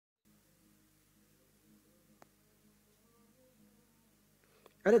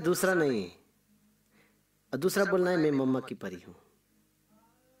अरे दूसरा नहीं, दूसरा बोलना है मैं मम्मा की परी हूँ।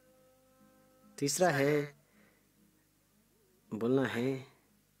 तीसरा है बोलना है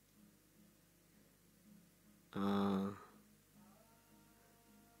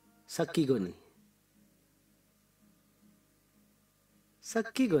सक्की गोनी।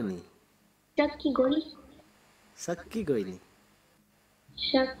 सक्की गोनी। शक की गोली। सक्की गोनी।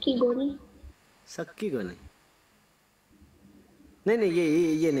 शक की गोली। सक्की गोनी। नहीं नहीं,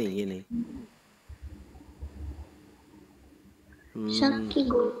 ये नहीं, ये नहीं। शक की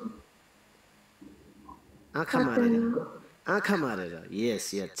गोली। आंखा मारेगा। आंखा मारेगा,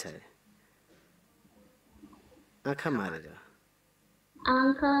 यस, ये अच्छा है। आंखा मारेगा।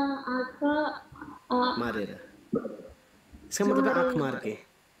 आंखा आंखा मारेगा इसका मतलब है आंख मार के।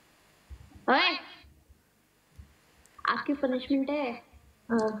 ओए, आपकी पनिशमेंट है।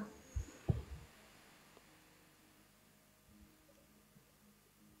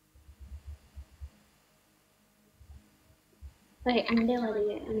 अंडे वाली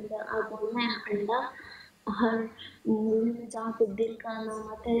है। अंडा आप बोलना है अंडा। हर मूवी में जहाँ पे दिल का नाम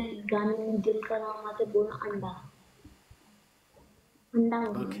आता है, गाने में दिल का नाम आता है, बोलना अंडा। अंडा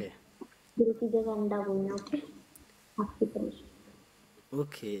बोलना है। ओके दिल की जगह अंडा बोलना। ओके, आपकी पनिशमेंट।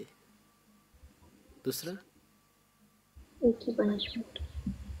 ओके। दूसरा एक ही पनिशमेंट।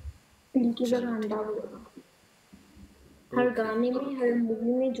 दिल की जगह चलो ठीक। अंडा बोलना। हर ओके गाने में, हर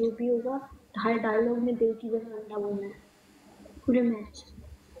मूवी में जो भी होगा, हर डायलॉग में दिल की जगह अंडा बोलना है, पूरे मैच।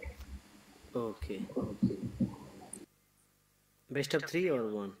 ओके। बेस्ट ऑफ 3 और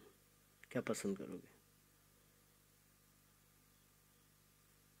 1, क्या पसंद करोगे?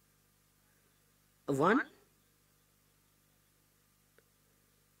 1,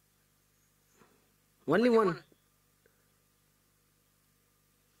 only 1।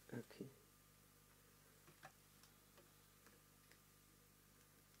 Okay.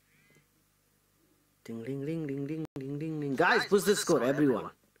 Ding ding ding ding ding ding ding ding. Guys, push the score, everyone.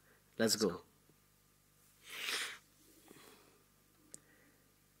 Let's go.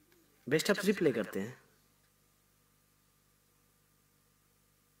 Best of 3 play करते हैं।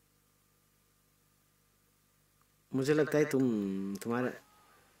 मुझे लगता है तुम्हारे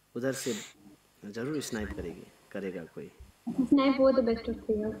उधर से जरूर स्नाइप करेगा कोई। स्नाइप वो तो बेस्ट ऑफ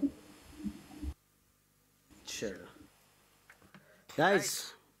 3 है। चलो गाइस,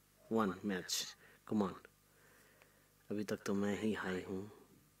 1 मैच, कम ऑन। अभी तक तो मैं ही हाई हूँ।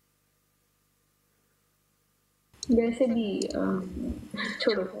 वैसे भी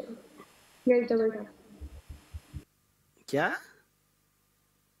छोड़ो, गैस डबल टैप। क्या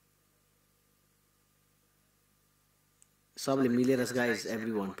सब millionaires guys,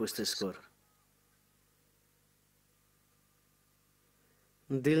 everyone push the score.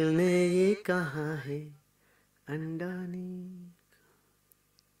 दिल ने ये कहा है अंडा ने।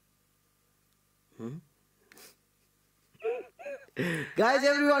 Guys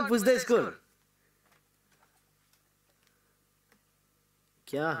everyone push the score.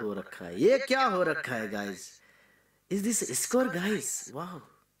 क्या हो रखा है, ये क्या हो रखा है guys? Is this score guys? Wow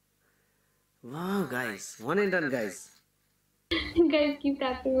wow guys, 1 and done guys. Guys, keep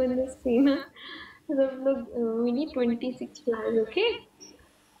tapping on the screen. सब लोग we need 26 flowers, okay?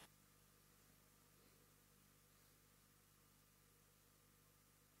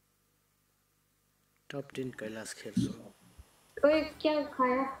 Top 10 Kailash Kher. ओए, क्या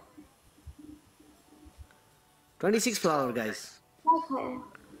खाया? 26 फ्लावर गाइस। क्या खाया?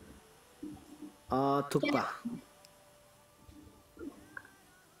 थुक्पा।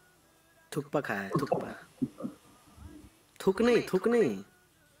 थुक्पा खाया है, थुक्पा। थुक नहीं, थुक नहीं,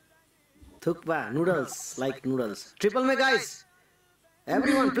 thukpa. Noodles, like noodles. Triple में गाइस,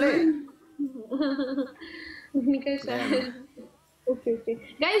 एवरीवन प्ले। निकल गया मैं। शायद। Okay, okay.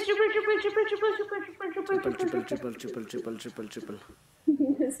 Guys, triple, triple, triple, triple, triple, triple, triple, triple triple, triple triple. Triple triple triple triple triple.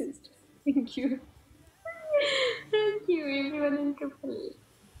 Thank you. Thank you, everyone in triple.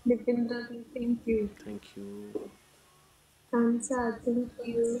 Dipinder, thank you. Thank you. Sansa, thank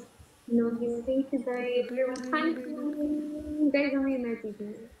you. No, thank you, guys. Everyone, thank you. Guys, हमें match जीतना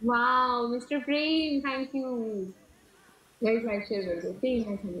है. Wow, Mr. Prem, thank you. Guys, like, share कर दो. फिर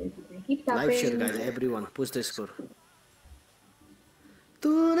match हमें जीतना है. Keep live share tapping. Guys, everyone push the score.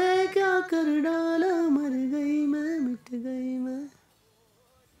 तूने क्या कर डाला, मर गई मैं, मिट गई मैं।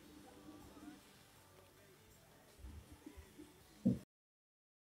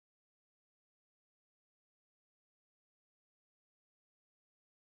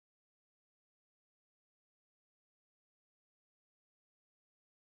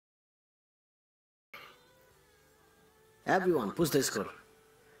 Everyone, push the score.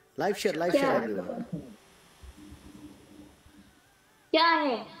 Live share, क्या? everyone. क्या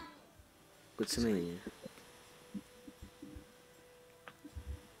है? कुछ नहीं है।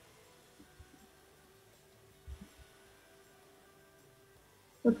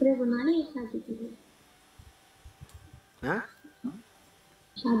 कपड़े बनाने हैं शादी के लिए? हाँ?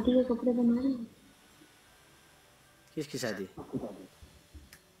 शादी के कपड़े बनाने हैं? किसकी शादी?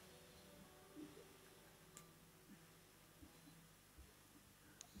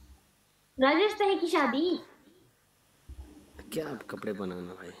 राजेश ताई की शादी? क्या आप कपड़े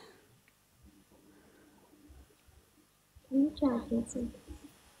बनाना भाई? क्या कैसे?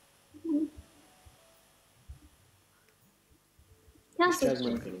 क्या डिस्ट्रैक्ट सोच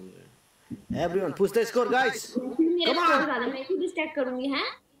रहे मत करूंगा। Everyone push the score guys. मेरा कम स्कोर ऑन। ज्यादा, मैं क्यों डिस्ट्रैक्ट करूंगी? हैं?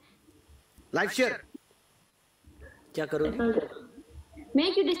 Like share. क्या करोगे?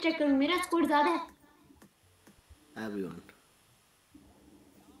 मैं क्यों डिस्ट्रैक्ट करूंगी? मेरा स्कोर ज्यादा है। एवरीवन।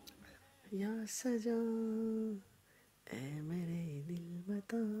 या सजा ए मेरे दिल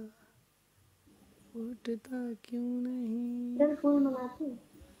बता उठता क्यों नहीं? अप्रैल फूल मनाते हो?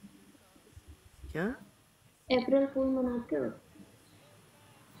 क्या? अप्रैल फूल मनाते हो?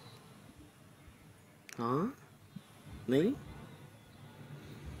 हाँ? नहीं?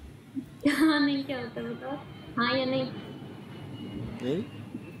 हाँ नहीं, क्या होता है बताओ? हाँ या नहीं? नहीं?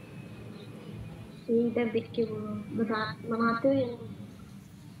 ये इधर देख के बोलो, मनाते हो या नहीं?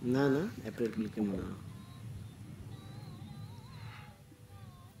 ना ना, अप्रैल फूल क्यों मनाओ?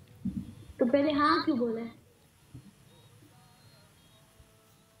 तो पहले हाँ क्यों बोला?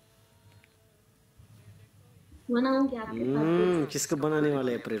 मनाऊंगी आपके साथ। किसको बनाने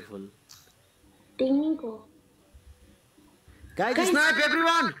वाले अप्रैल फूल? टिंगी को। Guys snipe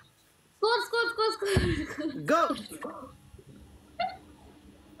everyone. Score score score score. गो।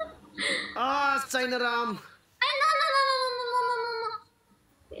 साइनराम।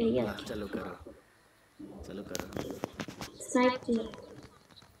 चलो करो, चलो करो। स्नाइप किया।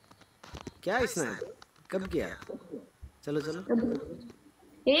 क्या स्नाइप? कब किया? चलो चलो।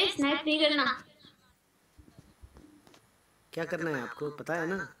 ए स्नाइप नहीं करना। क्या करना है आपको पता है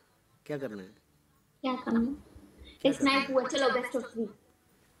ना? क्या करना है? क्या करना? स्नाइप हुआ, चलो बेस्ट ऑफ 3।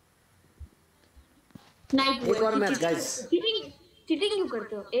 स्नाइप हुआ। एक और मैच गाइस। चीटिंग चीटिंग क्यों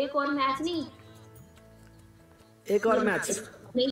करते हो? एक और मैच नहीं, एक और मैच।